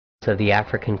of the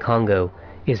African Congo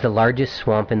is the largest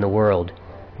swamp in the world.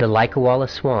 The Likawala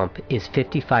Swamp is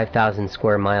 55,000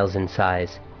 square miles in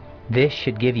size. This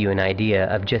should give you an idea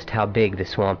of just how big the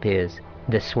swamp is.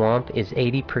 The swamp is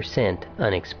 80%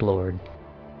 unexplored.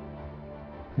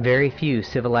 Very few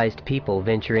civilized people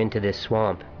venture into this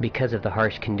swamp because of the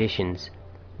harsh conditions,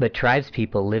 but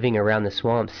tribespeople living around the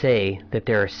swamp say that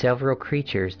there are several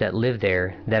creatures that live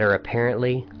there that are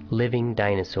apparently living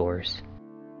dinosaurs.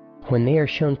 When they are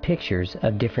shown pictures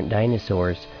of different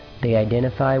dinosaurs, they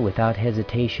identify without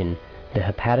hesitation the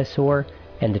Hepatosaur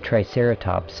and the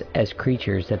Triceratops as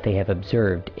creatures that they have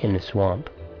observed in the swamp.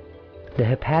 The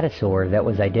Hepatosaur that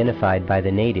was identified by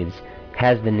the natives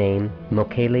has the name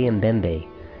Mokele-mbembe.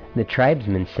 The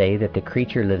tribesmen say that the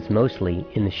creature lives mostly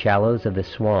in the shallows of the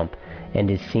swamp and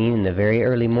is seen in the very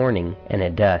early morning and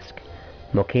at dusk.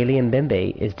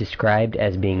 Mokele-mbembe is described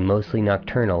as being mostly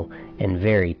nocturnal and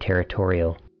very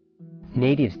territorial.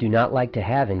 Natives do not like to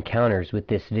have encounters with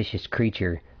this vicious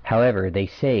creature. However, they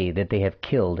say that they have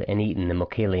killed and eaten the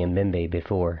Mokele-mbembe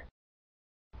before.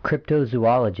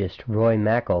 Cryptozoologist Roy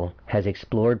Mackal has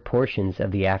explored portions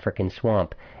of the African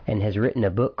swamp and has written a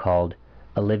book called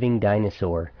A Living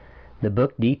Dinosaur. The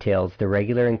book details the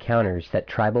regular encounters that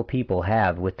tribal people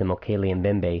have with the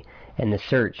Mokele-mbembe and the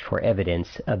search for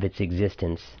evidence of its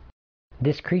existence.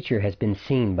 This creature has been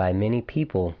seen by many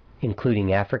people,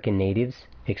 including African natives,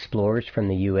 explorers from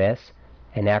the U.S.,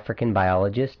 an African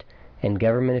biologist, and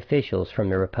government officials from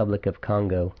the Republic of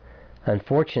Congo.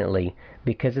 Unfortunately,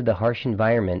 because of the harsh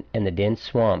environment and the dense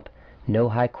swamp, no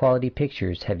high-quality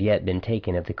pictures have yet been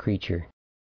taken of the creature.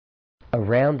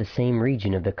 Around the same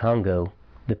region of the Congo,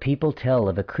 the people tell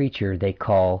of a creature they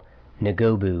call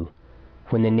Ngobu.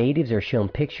 When the natives are shown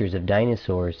pictures of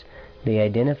dinosaurs, they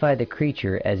identify the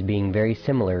creature as being very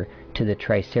similar to the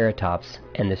Triceratops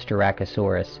and the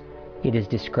Styracosaurus. It is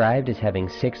described as having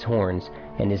 6 horns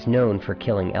and is known for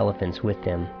killing elephants with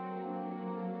them.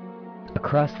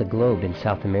 Across the globe in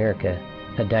South America,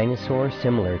 a dinosaur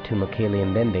similar to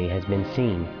Mokele-mbembe has been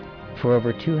seen. For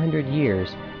over 200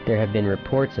 years, there have been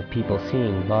reports of people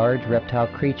seeing large reptile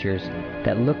creatures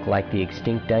that look like the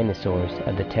extinct dinosaurs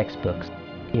of the textbooks.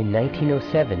 In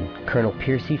 1907, Colonel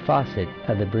Percy Fawcett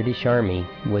of the British Army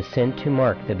was sent to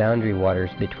mark the boundary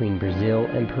waters between Brazil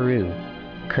and Peru.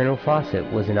 Colonel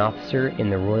Fawcett was an officer in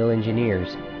the Royal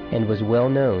Engineers and was well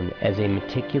known as a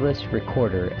meticulous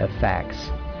recorder of facts.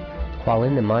 While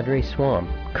in the Madre Swamp,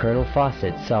 Colonel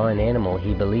Fawcett saw an animal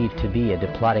he believed to be a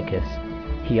Diplodocus.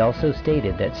 He also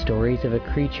stated that stories of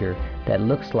a creature that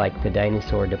looks like the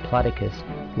dinosaur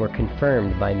Diplodocus were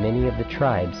confirmed by many of the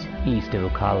tribes east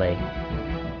of Okale.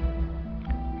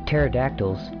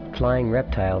 Pterodactyls, flying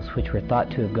reptiles which were thought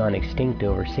to have gone extinct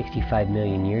over 65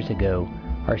 million years ago,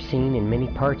 are seen in many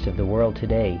parts of the world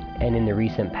today and in the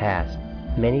recent past.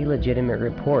 Many legitimate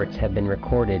reports have been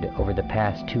recorded over the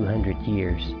past 200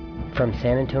 years. From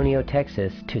San Antonio,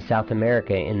 Texas to South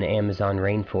America in the Amazon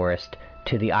rainforest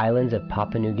to the islands of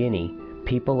Papua New Guinea,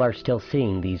 people are still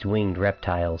seeing these winged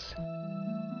reptiles.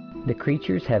 The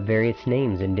creatures have various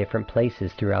names in different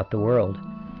places throughout the world.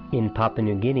 In Papua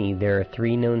New Guinea there are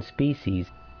 3 known species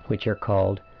which are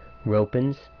called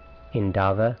ropens,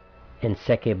 indava, and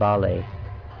sekebale,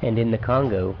 and in the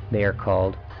Congo they are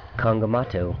called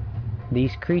Kongomato.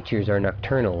 These creatures are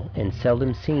nocturnal and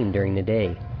seldom seen during the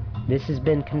day. This has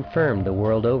been confirmed the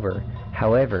world over.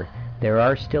 However, there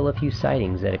are still a few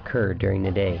sightings that occur during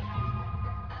the day.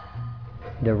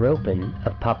 The ropen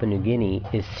of Papua New Guinea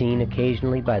is seen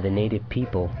occasionally by the native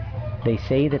people. They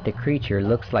say that the creature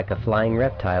looks like a flying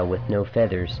reptile with no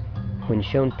feathers. When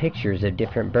shown pictures of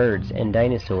different birds and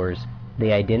dinosaurs,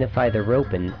 they identify the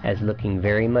ropen as looking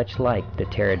very much like the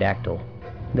pterodactyl.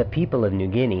 The people of New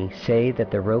Guinea say that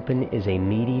the ropen is a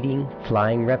meat-eating,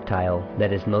 flying reptile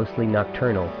that is mostly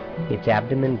nocturnal. Its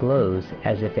abdomen glows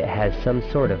as if it has some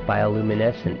sort of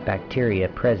bioluminescent bacteria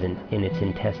present in its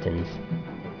intestines.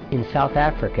 In South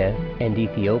Africa and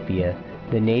Ethiopia,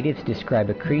 the natives describe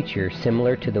a creature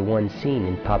similar to the one seen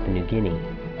in Papua New Guinea.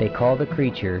 They call the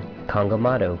creature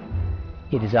Kongomato.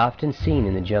 It is often seen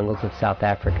in the jungles of South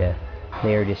Africa.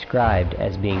 They are described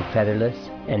as being featherless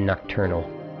and nocturnal.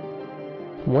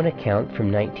 One account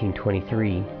from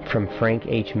 1923 from Frank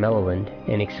H. Melloland,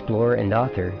 an explorer and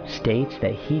author, states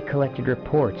that he collected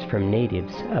reports from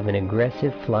natives of an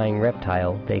aggressive flying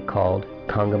reptile they called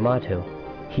Kongomato.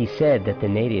 He said that the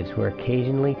natives were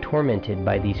occasionally tormented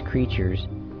by these creatures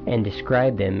and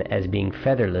described them as being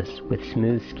featherless with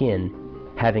smooth skin,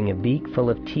 having a beak full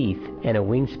of teeth and a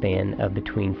wingspan of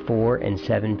between 4 and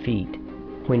 7 feet.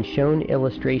 When shown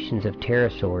illustrations of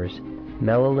pterosaurs,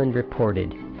 Melloland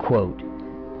reported, quote,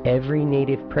 Every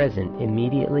native present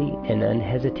immediately and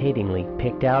unhesitatingly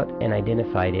picked out and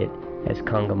identified it as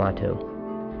Kangamato.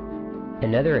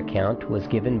 Another account was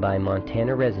given by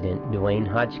Montana resident Dwayne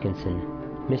Hodgkinson.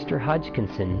 Mr.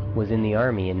 Hodgkinson was in the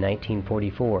Army in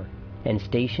 1944 and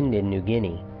stationed in New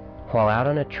Guinea. While out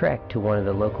on a trek to one of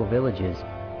the local villages,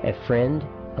 a friend,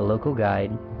 a local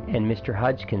guide, and Mr.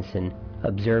 Hodgkinson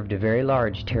observed a very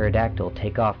large pterodactyl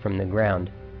take off from the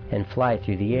ground and fly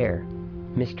through the air.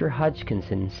 Mr.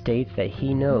 Hodgkinson states that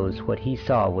he knows what he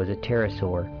saw was a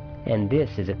pterosaur, and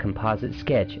this is a composite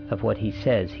sketch of what he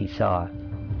says he saw.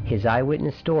 His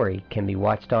eyewitness story can be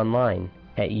watched online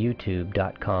at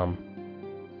youtube.com.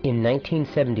 In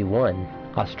 1971,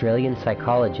 Australian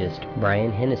psychologist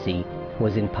Brian Hennessy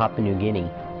was in Papua New Guinea.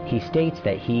 He states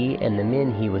that he and the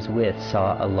men he was with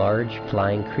saw a large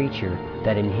flying creature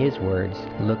that, in his words,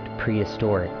 looked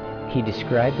prehistoric. He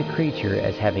described the creature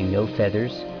as having no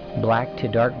feathers, black to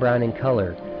dark brown in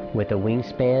color, with a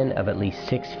wingspan of at least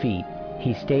 6 feet.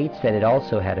 He states that it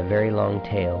also had a very long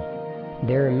tail.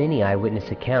 There are many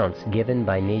eyewitness accounts given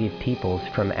by native peoples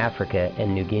from Africa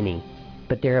and New Guinea,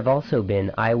 but there have also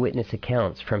been eyewitness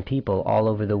accounts from people all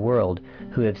over the world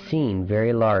who have seen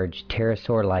very large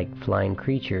pterosaur-like flying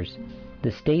creatures.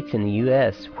 The states in the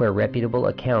U.S. where reputable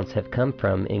accounts have come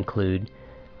from include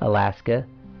Alaska,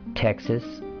 Texas,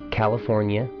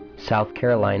 California, South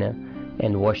Carolina,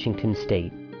 and Washington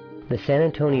State. The San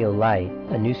Antonio Light,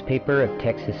 a newspaper of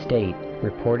Texas State,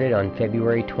 reported on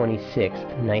February 26,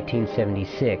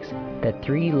 1976, that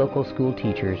 3 local school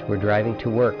teachers were driving to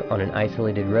work on an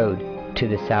isolated road to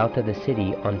the south of the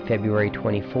city on February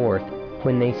 24th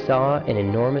when they saw an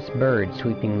enormous bird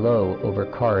sweeping low over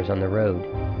cars on the road.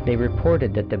 They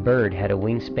reported that the bird had a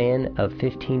wingspan of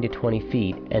 15 to 20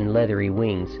 feet and leathery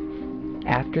wings.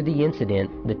 After the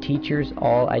incident, the teachers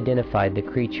all identified the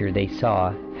creature they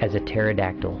saw as a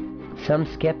pterodactyl. Some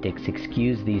skeptics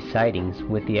excuse these sightings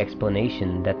with the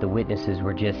explanation that the witnesses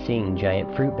were just seeing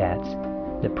giant fruit bats.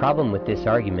 The problem with this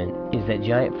argument is that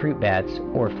giant fruit bats,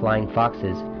 or flying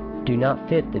foxes, do not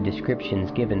fit the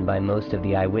descriptions given by most of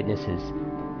the eyewitnesses.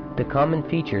 The common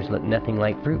features look nothing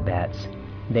like fruit bats.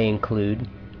 They include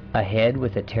a head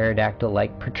with a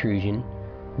pterodactyl-like protrusion,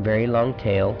 very long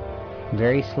tail,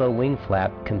 very slow wing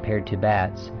flap compared to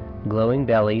bats, glowing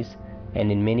bellies, and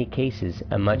in many cases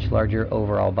a much larger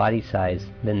overall body size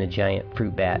than the giant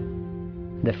fruit bat.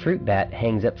 The fruit bat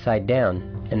hangs upside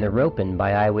down, and the ropin,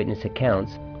 by eyewitness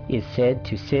accounts, is said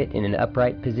to sit in an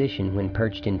upright position when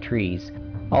perched in trees.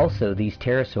 Also, these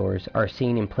pterosaurs are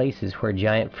seen in places where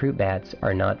giant fruit bats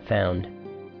are not found.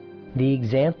 The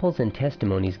examples and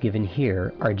testimonies given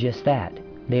here are just that.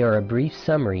 They are a brief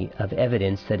summary of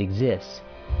evidence that exists.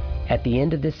 At the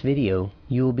end of this video,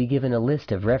 you will be given a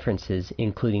list of references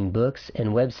including books and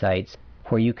websites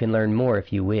where you can learn more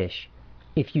if you wish.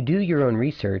 If you do your own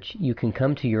research, you can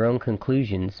come to your own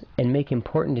conclusions and make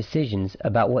important decisions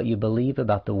about what you believe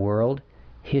about the world,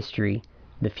 history,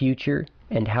 the future,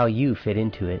 and how you fit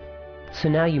into it. So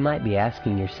now you might be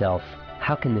asking yourself,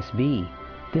 how can this be?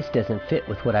 This doesn't fit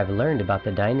with what I've learned about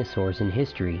the dinosaurs in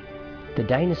history. The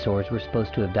dinosaurs were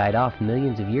supposed to have died off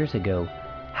millions of years ago.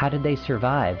 How did they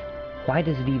survive? Why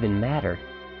does it even matter?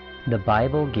 The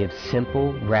Bible gives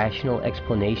simple, rational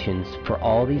explanations for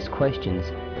all these questions,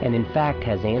 and in fact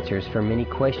has answers for many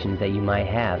questions that you might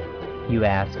have. You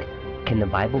ask, can the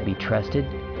Bible be trusted?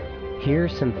 Here are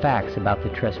some facts about the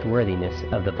trustworthiness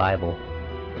of the Bible.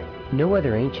 No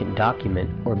other ancient document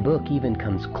or book even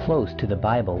comes close to the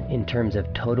Bible in terms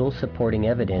of total supporting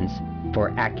evidence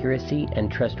for accuracy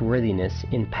and trustworthiness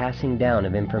in passing down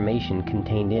of information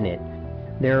contained in it.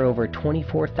 There are over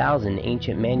 24,000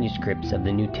 ancient manuscripts of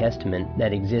the New Testament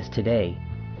that exist today.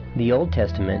 The Old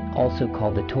Testament, also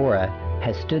called the Torah,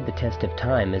 has stood the test of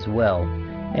time as well,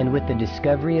 and with the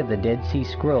discovery of the Dead Sea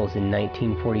Scrolls in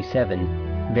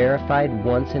 1947, verified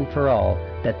once and for all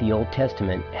that the Old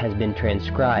Testament has been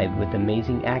transcribed with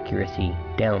amazing accuracy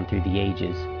down through the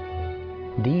ages.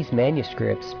 These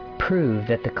manuscripts prove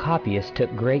that the copyists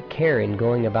took great care in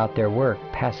going about their work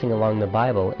passing along the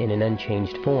Bible in an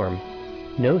unchanged form.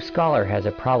 No scholar has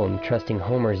a problem trusting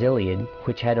Homer's Iliad,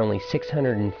 which had only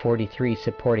 643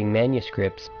 supporting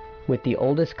manuscripts, with the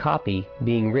oldest copy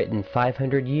being written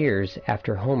 500 years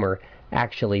after Homer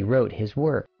actually wrote his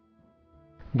work.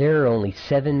 There are only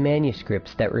 7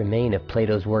 manuscripts that remain of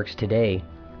Plato's works today,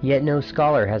 yet no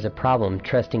scholar has a problem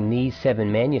trusting these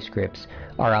 7 manuscripts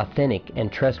are authentic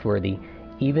and trustworthy,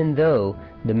 even though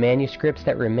the manuscripts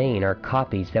that remain are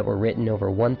copies that were written over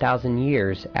 1,000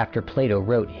 years after Plato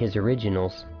wrote his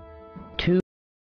originals.